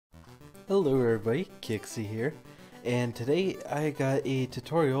Hello everybody, Ckixy here, and today I got a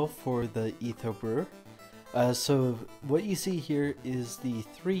tutorial for the Etho Brewer. So what you see here is the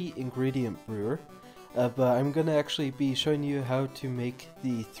 3 ingredient brewer, but I'm going to actually be showing you how to make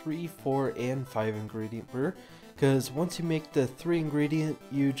the 3, 4, and 5 ingredient brewer, because once you make the 3 ingredient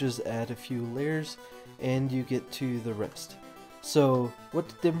you just add a few layers and you get to the rest. So what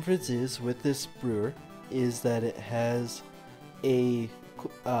the difference is with this brewer is that it has a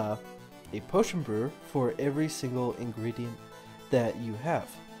potion brewer for every single ingredient that you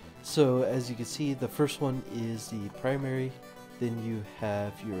have. So as you can see, the first one is the primary, then you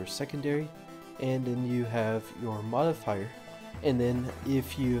have your secondary, and then you have your modifier. And then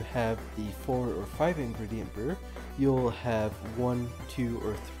if you have the 4 or 5 ingredient brewer, you'll have 1, 2,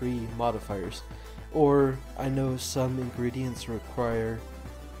 or 3 modifiers. Or I know some ingredients require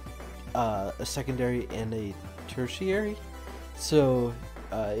a secondary and a tertiary. So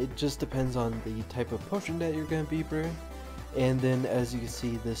it just depends on the type of potion that you're going to be brewing. And then as you can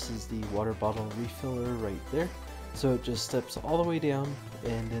see, this is the water bottle refiller right there. So it just steps all the way down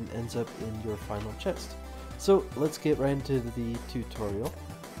and then ends up in your final chest. So let's get right into the tutorial.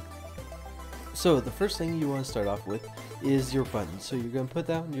 So the first thing you want to start off with is your button. So you're going to put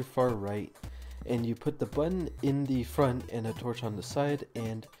that on your far right, and you put the button in the front and a torch on the side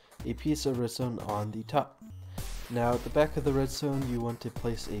and a piece of redstone on the top. Now at the back of the redstone you want to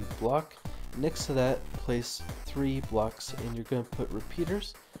place a block. Next to that, place 3 blocks, and you're going to put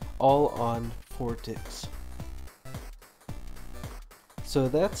repeaters all on 4 ticks. So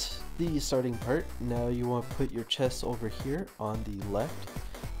that's the starting part. Now you want to put your chest over here on the left,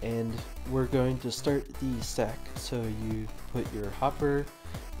 and we're going to start the stack. So you put your hopper,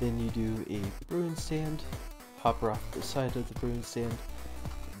 then you do a brewing stand, hopper off the side of the brewing stand,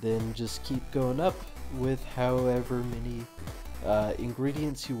 then just keep going up with however many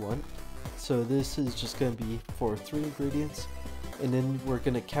ingredients you want. So this is just going to be for 3 ingredients, and then we're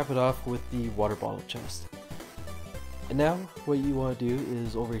going to cap it off with the water bottle chest. And now what you want to do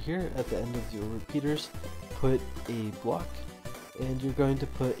is over here at the end of your repeaters, put a block, and you're going to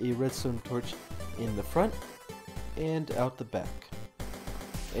put a redstone torch in the front and out the back.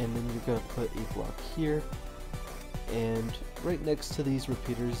 And then you're going to put a block here, and right next to these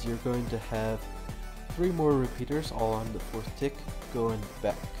repeaters you're going to have 3 more repeaters all on the 4th tick going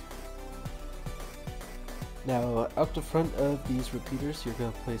back. Now out the front of these repeaters you're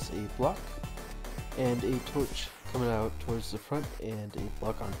going to place a block and a torch coming out towards the front, and a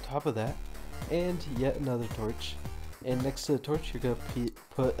block on top of that, and yet another torch. And next to the torch you're going to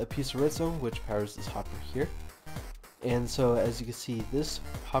put a piece of redstone which powers this hopper here. And so as you can see, this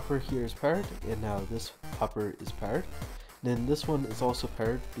hopper here is powered, and now this hopper is powered. Then this one is also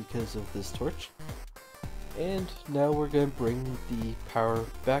powered because of this torch. And now we're going to bring the power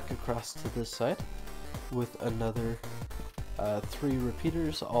back across to this side with another 3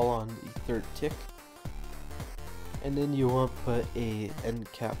 repeaters all on the 3rd tick. And then you want to put a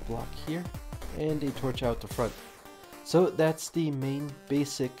end cap block here and a torch out the front. So that's the main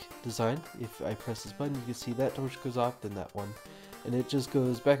basic design. If I press this button you can see that torch goes off, then that one, and it just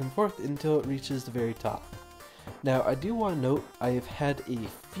goes back and forth until it reaches the very top. Now I do want to note I have had a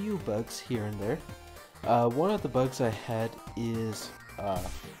few bugs here and there. One of the bugs I had is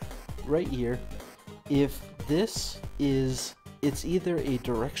right here. If this is, it's either a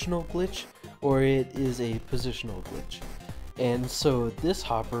directional glitch or it is a positional glitch. And so this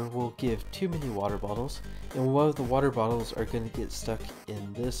hopper will give too many water bottles, and one of the water bottles are going to get stuck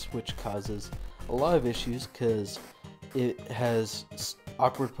in this, which causes a lot of issues because it has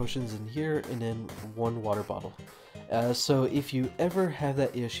awkward potions in here and then 1 water bottle. So if you ever have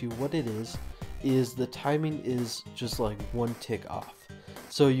that issue, what it is the timing is just like 1 tick off.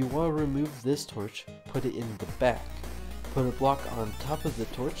 So you want to remove this torch, put it in the back, put a block on top of the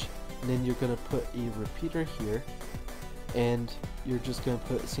torch, and then you're going to put a repeater here, and you're just going to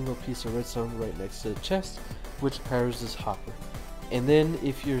put a single piece of redstone right next to the chest, which powers this hopper. And then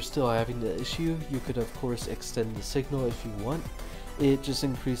if you're still having the issue, you could of course extend the signal if you want. It just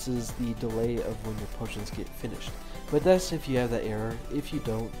increases the delay of when your potions get finished. But that's if you have that error. If you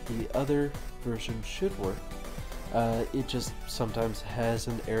don't, the other version should work. It just sometimes has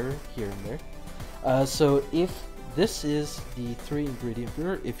an error here and there. So if this is the 3 ingredient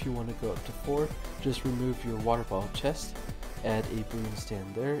brewer, if you want to go up to 4, just remove your water bottle chest, add a brewing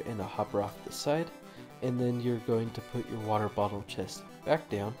stand there and a hopper off the side, and then you're going to put your water bottle chest back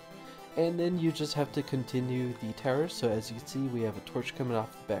down, and then you just have to continue the towers. So as you can see, we have a torch coming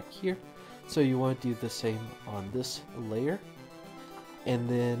off the back here, so you want to do the same on this layer, and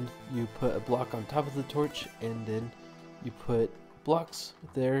then you put a block on top of the torch, and then you put blocks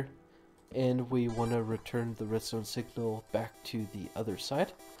there and we want to return the redstone signal back to the other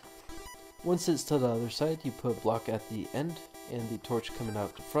side. Once it's to the other side, you put a block at the end and the torch coming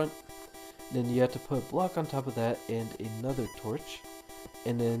out the front. Then you have to put a block on top of that and another torch,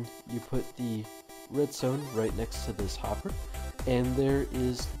 and then you put the redstone right next to this hopper, and there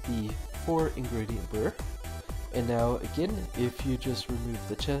is the 4 ingredient brewer. And now again, if you just remove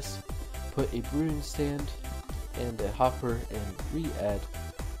the chest, put a brewing stand and a hopper, and re-add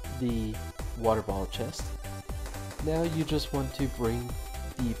the water bottle chest. Now you just want to bring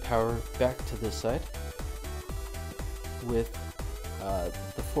the power back to this side with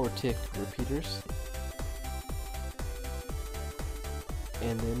the 4 tick repeaters,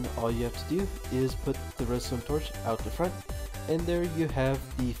 and then all you have to do is put the redstone torch out the front, and there you have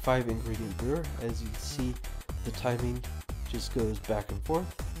the 5 ingredient brewer. As you can see, the timing just goes back and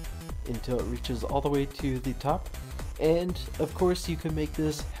forth until it reaches all the way to the top. And of course you can make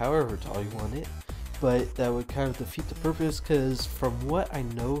this however tall you want it, but that would kind of defeat the purpose, because from what I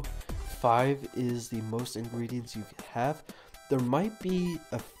know, 5 is the most ingredients you have. There might be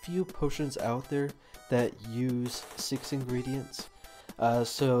a few potions out there that use 6 ingredients.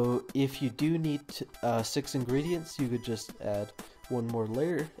 So if you do need 6 ingredients, you could just add 1 more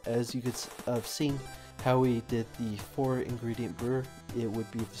layer. As you could have seen how we did the 4 ingredient brewer, it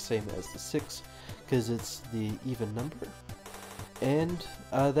would be the same as the 6 because it's the even number. And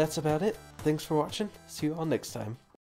that's about it. Thanks for watching. See you all next time.